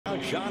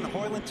John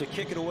Hoyland to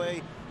kick it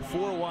away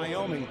for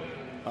Wyoming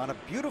on a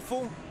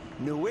beautiful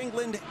New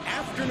England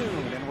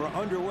afternoon, and we're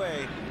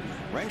underway.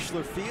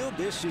 Rentschler Field.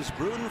 This is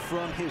Bruton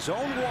from his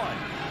own one.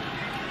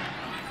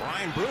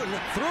 Brian Bruton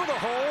through the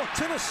hole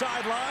to the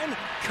sideline,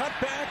 cut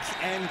back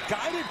and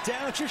guided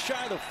down just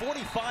shy of the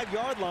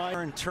 45-yard line.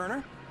 And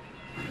Turner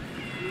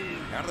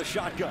out of the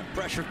shotgun.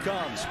 Pressure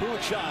comes.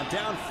 Buchon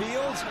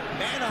downfield.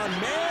 Man on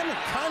man.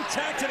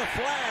 Contact and a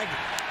flag.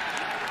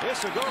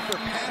 This will go for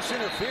pass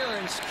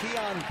interference.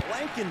 Keon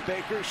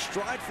Blankenbaker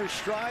stride for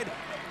stride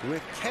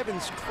with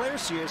Kevin's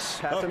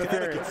Clercius pass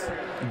interference.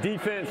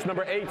 Defense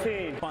number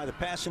 18. By the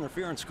pass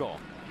interference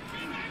call.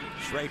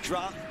 Straight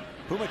drop.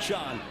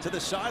 Pumachan to the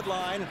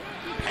sideline.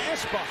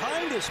 Pass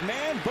behind his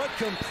man, but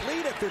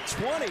complete at the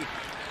 20.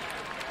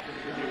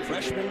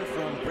 Freshman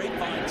from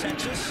Grapevine,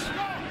 Texas,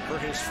 for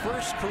his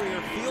first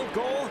career field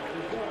goal,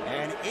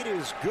 and it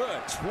is good.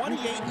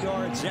 28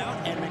 yards out,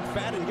 and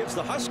McFadden gives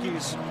the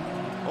Huskies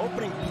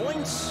opening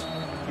points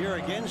here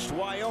against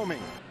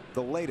Wyoming.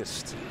 The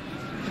latest.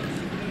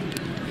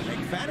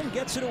 McFadden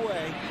gets it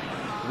away,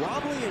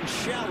 wobbly and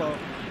shallow,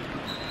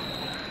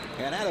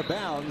 and out of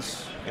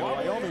bounds. And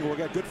Wyoming will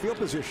get good field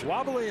position.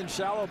 Wobbly and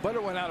shallow, but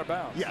it went out of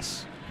bounds.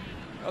 Yes.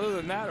 Other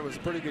than that, it was a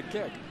pretty good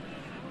kick.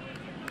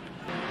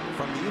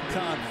 From the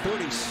UConn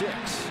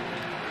 36.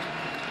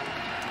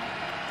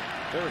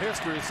 Their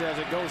history says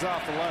it goes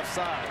off the left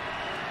side.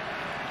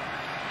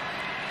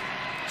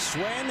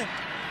 Swen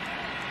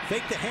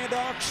fake the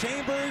handoff.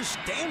 Chambers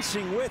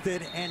dancing with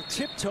it and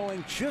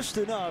tiptoeing just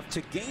enough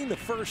to gain the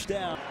first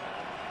down.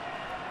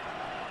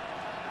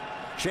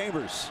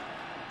 Chambers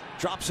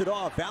drops it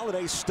off.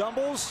 Valladay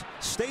stumbles,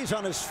 stays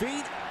on his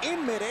feet,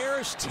 in midair,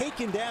 is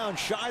taken down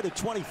shy of the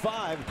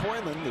 25.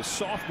 Hoyland, the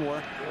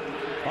sophomore,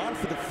 on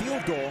for the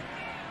field goal.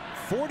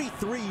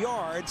 43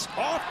 yards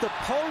off the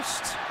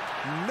post,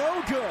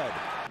 no good.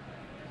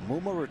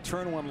 Muma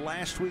returned one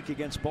last week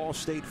against Ball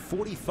State,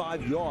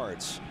 45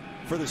 yards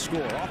for the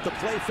score. Off the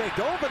play fake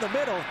over the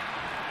middle,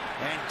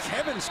 and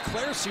Kevin's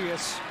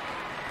Clercius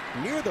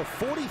near the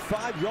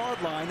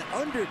 45-yard line,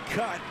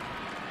 undercut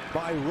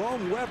by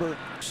Rome Weber.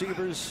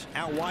 Receivers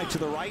out wide to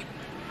the right.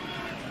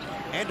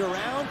 And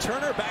around,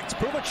 Turner back to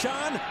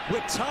Pumachan.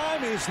 With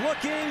time, he's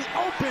looking.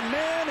 Open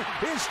man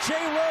is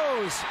Jay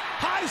Rose.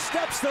 High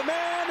steps the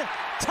man.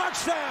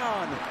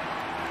 Touchdown.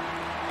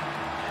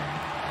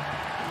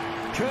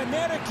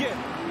 Connecticut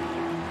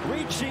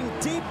reaching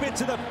deep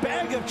into the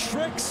bag of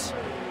tricks.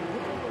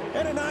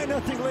 And a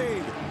 9-0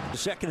 lead.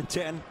 Second and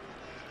 10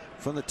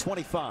 from the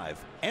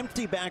 25.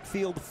 Empty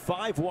backfield,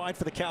 5 wide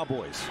for the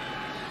Cowboys.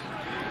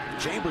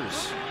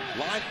 Chambers,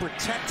 line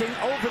protecting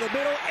over the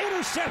middle,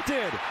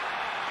 intercepted.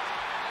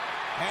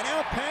 And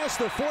out past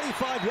the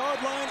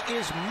 45-yard line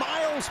is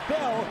Miles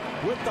Bell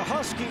with the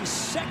Huskies'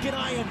 second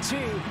INT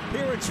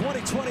here in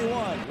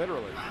 2021.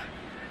 Literally.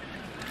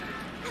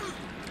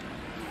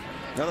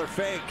 Another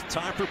fake,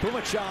 time for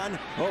Pumachan,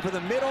 over the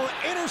middle,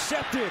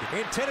 intercepted,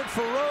 intended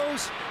for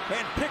Rose,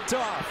 and picked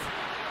off.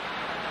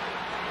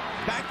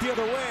 Back the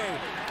other way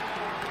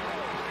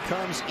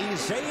comes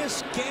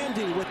Isaias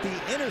Gandy with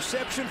the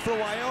interception for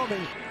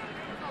Wyoming.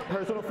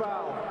 Personal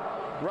foul,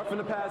 roughing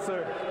the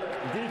passer,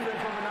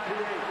 defense number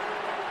 98,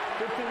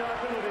 15-yard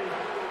penalty,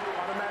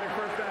 automatic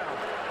first down.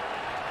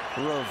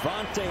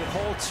 Ravante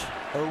Holt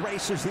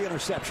erases the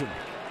interception.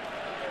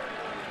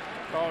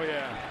 Oh,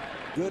 yeah.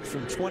 Good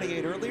from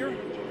 28 earlier.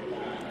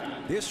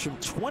 This from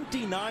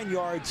 29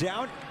 yards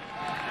out.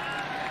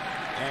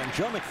 And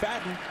Joe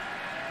McFadden,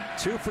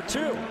 2 for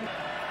 2.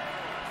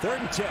 Third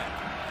and 10.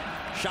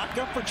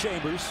 Shotgun for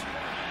Chambers.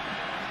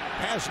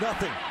 Has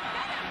nothing.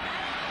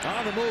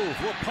 On the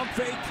move. Will pump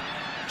fake.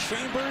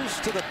 Chambers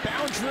to the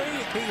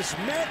boundary. He's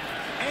met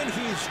and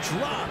he's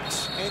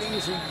dropped. And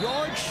he's a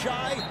yard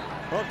shy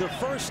of the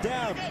first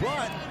down,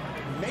 but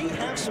may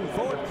have some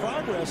forward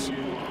progress.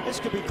 This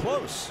could be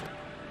close.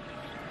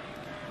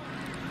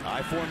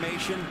 I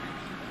formation.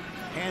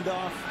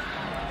 Handoff.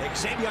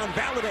 Xavier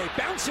Valladay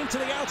bouncing to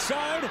the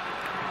outside.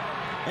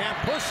 And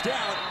pushed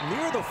out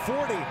near the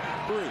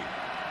 43.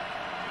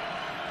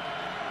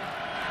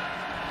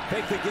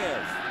 Take the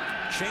give.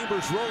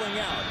 Chambers rolling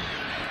out.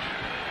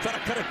 Trying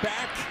to cut it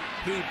back.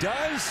 He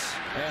does.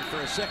 And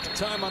for a second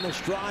time on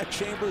this drive,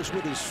 Chambers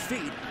with his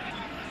feet.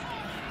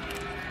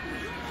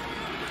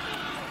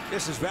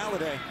 This is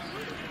Valladay.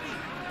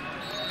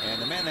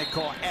 And the man they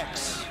call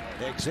X,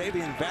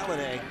 Xavier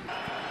Valladay.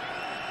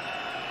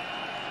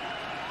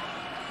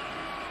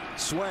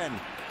 Swen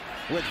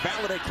with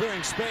Valladay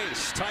clearing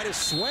space. Titus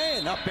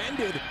Swen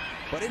upended,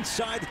 but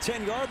inside the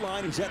 10-yard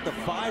line. He's at the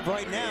 5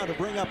 right now to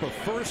bring up a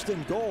 1st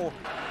and goal.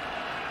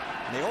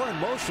 And they are in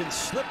motion,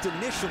 slipped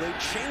initially.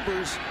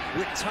 Chambers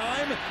with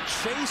time,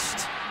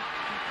 chased.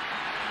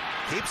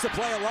 Keeps the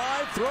play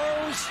alive,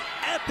 throws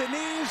at the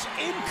knees,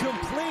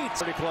 incomplete.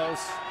 Pretty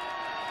close.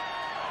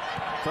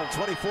 From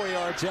 24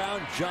 yards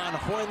out, John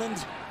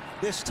Hoyland.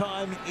 This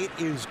time it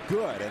is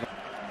good. And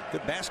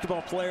good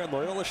basketball player in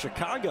Loyola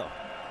Chicago.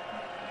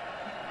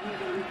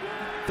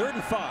 3rd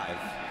and 5.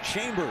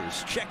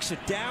 Chambers checks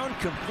it down,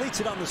 completes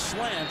it on the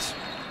slant,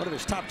 One of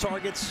his top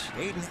targets,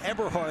 Aiden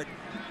Eberhardt,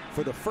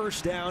 for the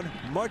first down,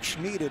 much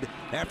needed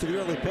after the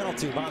early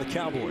penalty by the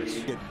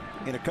Cowboys.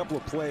 In a couple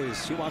of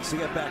plays, he wants to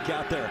get back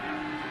out there.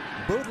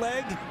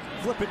 Bootleg,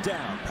 flip it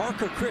down.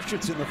 Parker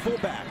Christensen, the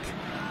fullback.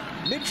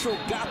 Mitchell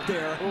got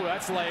there. Oh,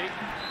 that's late.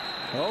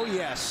 Oh,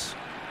 yes.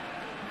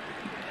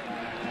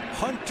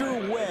 Hunter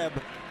Webb,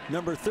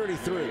 number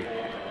 33.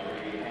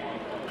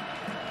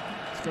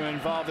 It's going to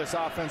involve this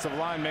offensive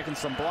line making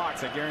some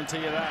blocks, I guarantee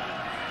you that.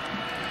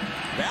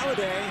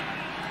 Valladay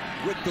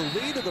with the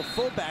lead of the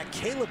fullback,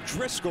 Caleb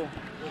Driscoll,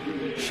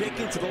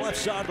 shaking to the left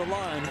side of the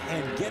line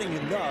and getting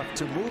enough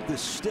to move the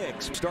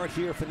sticks. Start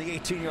here from the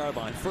 18-yard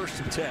line,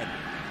 1st and 10.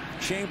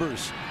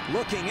 Chambers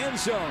looking, end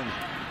zone.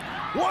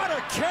 What a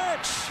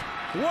catch!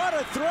 What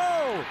a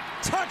throw!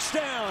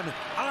 Touchdown!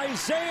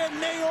 Isaiah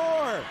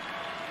Nayor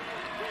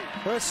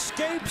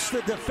escapes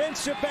the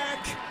defensive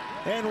back,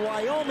 and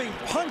Wyoming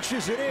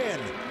punches it in.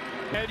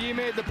 Ed, you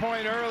made the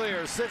point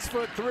earlier,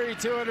 6'3",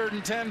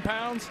 210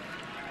 pounds.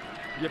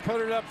 You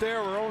put it up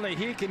there where only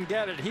he can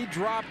get it. He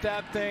dropped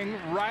that thing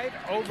right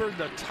over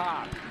the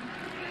top.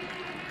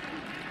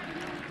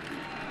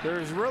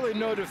 There's really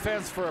no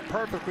defense for a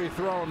perfectly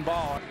thrown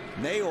ball.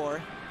 Nayor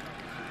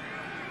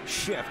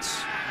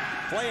shifts.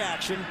 Play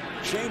action.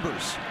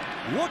 Chambers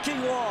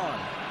looking long.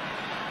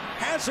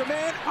 Has a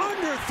man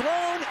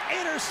underthrown.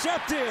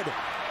 Intercepted.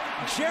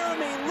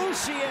 Jeremy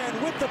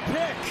Lucien with the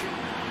pick.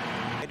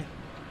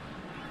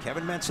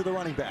 Kevin Mensah, the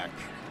running back.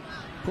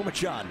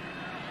 Pumachan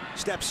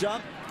steps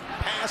up.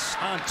 Pass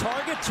on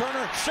target.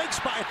 Turner shakes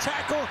by a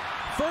tackle.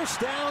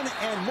 First down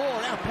and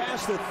more. Now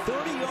past the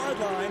 30-yard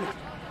line.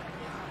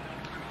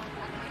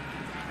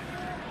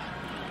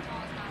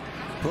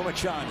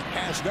 Pumachan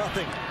has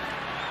nothing.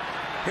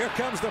 Here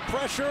comes the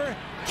pressure.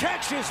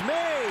 Catch is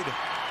made.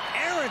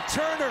 Aaron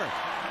Turner,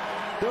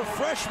 the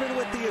freshman,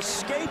 with the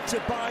escape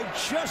to buy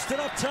just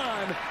enough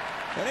time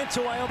and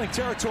into Wyoming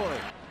territory.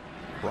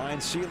 Brian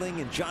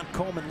Sealing and John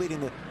Coleman leading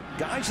the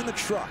guys in the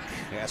truck.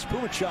 As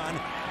Pumachan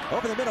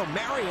over the middle,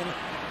 Marion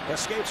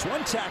escapes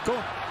one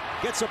tackle,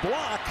 gets a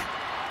block,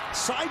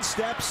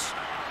 sidesteps,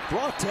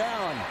 brought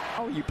down.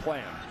 How are you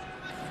playing?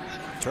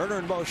 Turner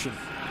in motion.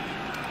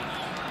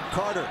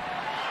 Carter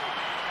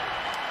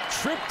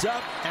tripped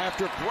up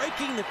after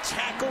breaking the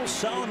tackle.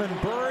 Solomon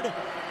Byrd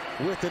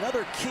with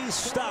another key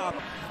stop.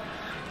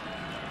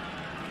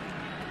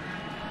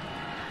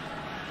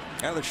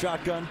 Out of the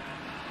shotgun.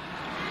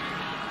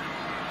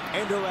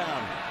 End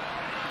around.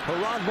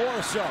 Haran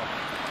Morrisseau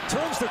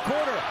turns the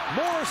corner.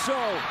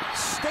 Morrisseau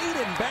stayed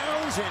in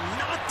bounds and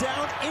knocked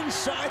down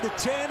inside the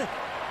 10.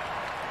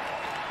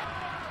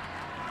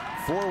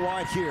 4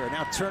 wide here.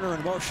 Now Turner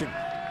in motion.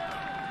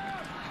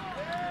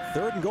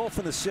 3rd and goal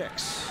from the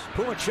 6.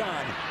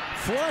 Pumachan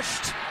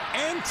flushed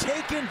and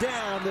taken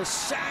down. The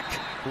sack,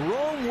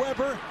 Rome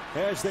Weber,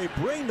 as they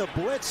bring the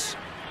blitz.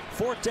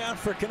 4th down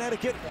for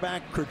Connecticut.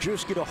 Back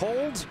Krajewski to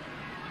hold.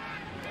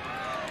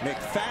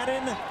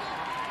 McFadden,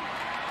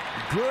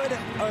 good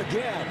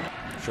again.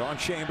 Sean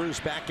Chambers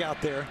back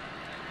out there.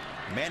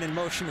 Man in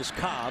motion is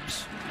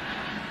Cobbs.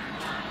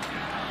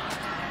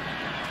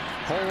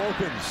 Hole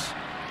opens.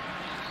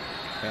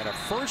 And a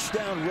 1st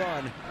down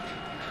run.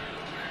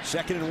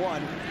 2nd and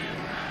 1.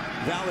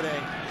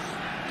 Valladay.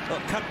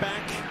 A cut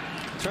back.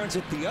 Turns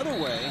it the other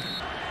way.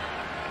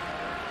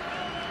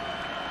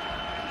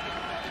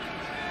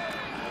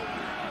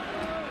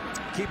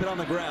 Keep it on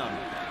the ground.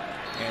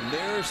 And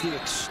there's the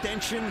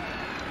extension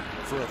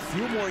for a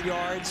few more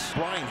yards.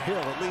 Brian Hill,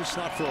 at least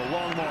not for a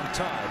long, long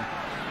time.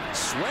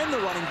 Swen, the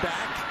running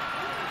back.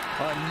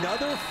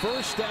 Another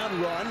 1st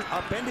down run,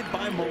 upended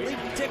by Malik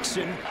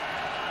Dixon.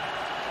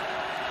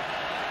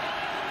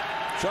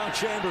 Sean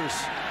Chambers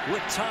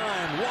with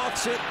time,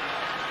 walks it.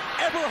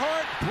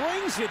 Eberhardt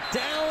brings it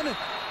down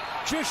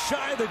just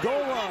shy of the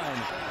goal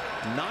line.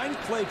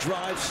 9-play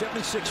drive,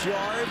 76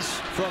 yards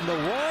from the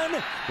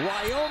 1.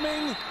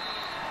 Wyoming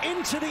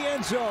into the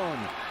end zone.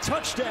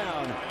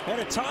 Touchdown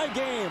and a tie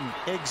game.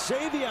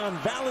 Xavier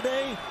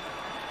Valladay,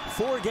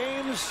 4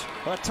 games,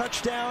 a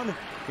touchdown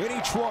in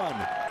each one.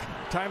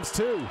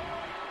 ×2.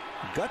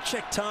 Gut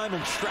check time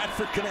in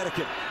Stratford,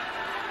 Connecticut.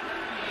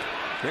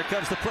 Here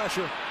comes the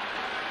pressure.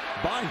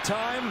 Buying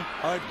time,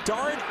 a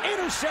dart,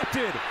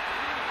 intercepted.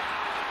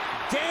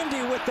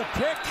 Gandy with the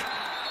pick.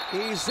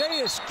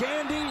 Isaiah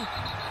Gandy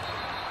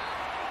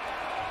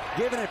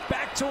giving it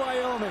back to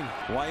Wyoming.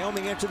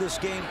 Wyoming enter this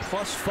game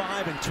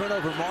 +5 in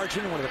turnover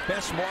margin, one of the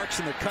best marks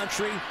in the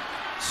country.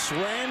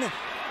 Swen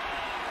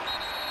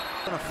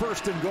on a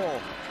 1st and goal.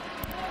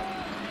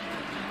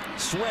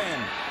 Swen,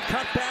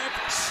 cut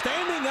back,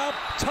 standing up,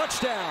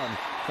 touchdown.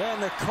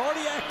 And the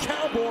Cardiac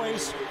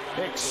Cowboys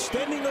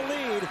extending the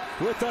lead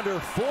with under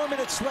 4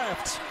 minutes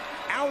left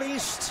out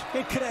east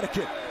in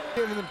Connecticut.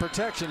 Giving them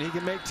protection, he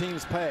can make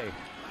teams pay.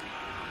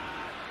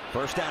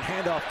 1st down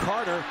handoff,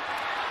 Carter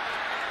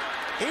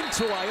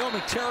into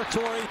Wyoming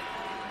territory.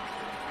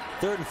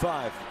 3rd and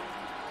 5.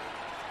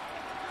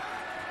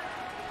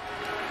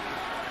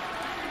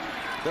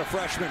 The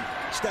freshman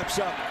steps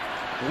up,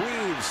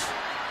 weaves,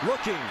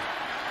 looking,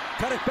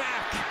 cut it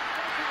back.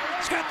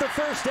 He's got the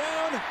first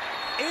down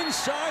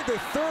inside the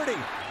 30.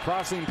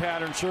 Crossing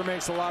pattern sure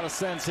makes a lot of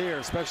sense here,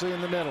 especially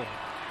in the middle.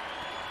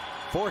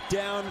 4th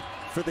down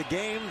for the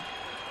game.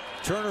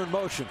 Turner in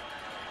motion.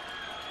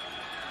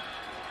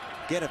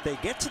 Again, if they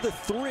get to the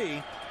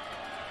 3,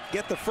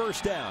 get the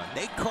first down.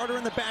 Nate Carter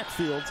in the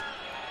backfield.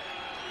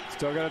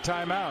 Still got a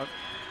timeout.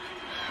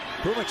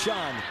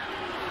 Pumachan,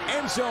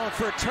 end zone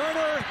for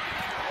Turner.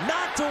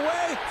 Knocked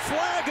away.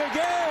 Flag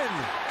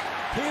again.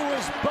 He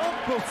was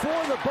bumped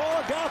before the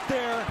ball got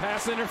there.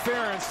 Pass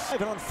interference.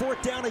 And on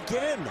 4th down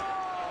again.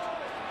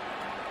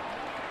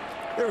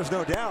 There was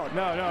no doubt.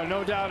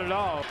 No doubt at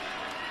all.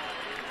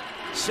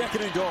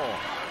 2nd and goal.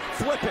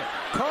 Flip it.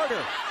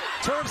 Carter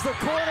turns the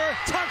corner.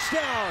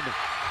 Touchdown.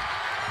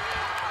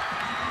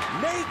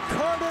 Nate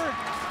Carter.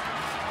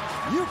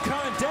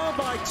 UConn down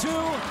by 2.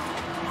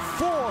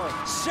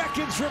 4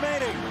 seconds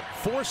remaining.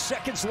 4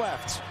 seconds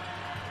left.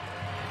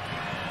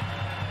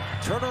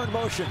 Turner in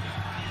motion.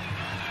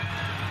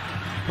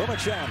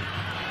 Pumachan.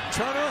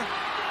 Turner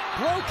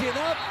broken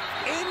up.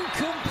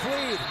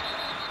 Incomplete.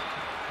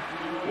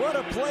 What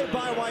a play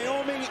by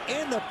Wyoming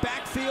in the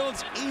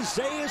backfield.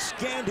 Isaiah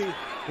Scandy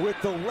with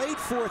the late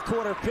 4th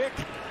quarter pick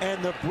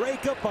and the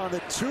breakup on the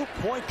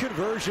 2-point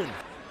conversion.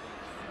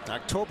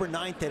 October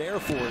 9th at Air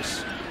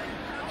Force.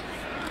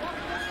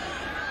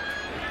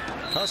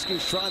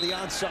 Huskies try the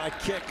onside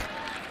kick.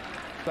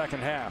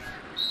 Second half.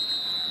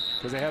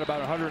 Because they had about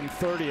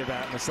 130 of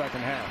that in the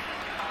second half.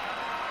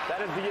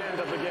 That is the end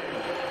of the game.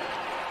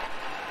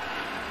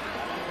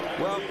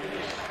 Well,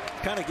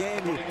 kind of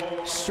game you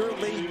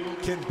certainly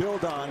can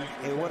build on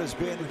in what has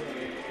been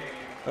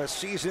a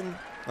season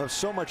of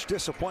so much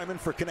disappointment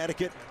for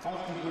Connecticut.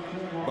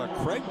 But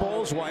Craig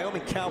Bowles'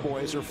 Wyoming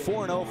Cowboys are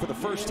 4-0 for the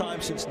first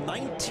time since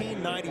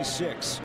 1996.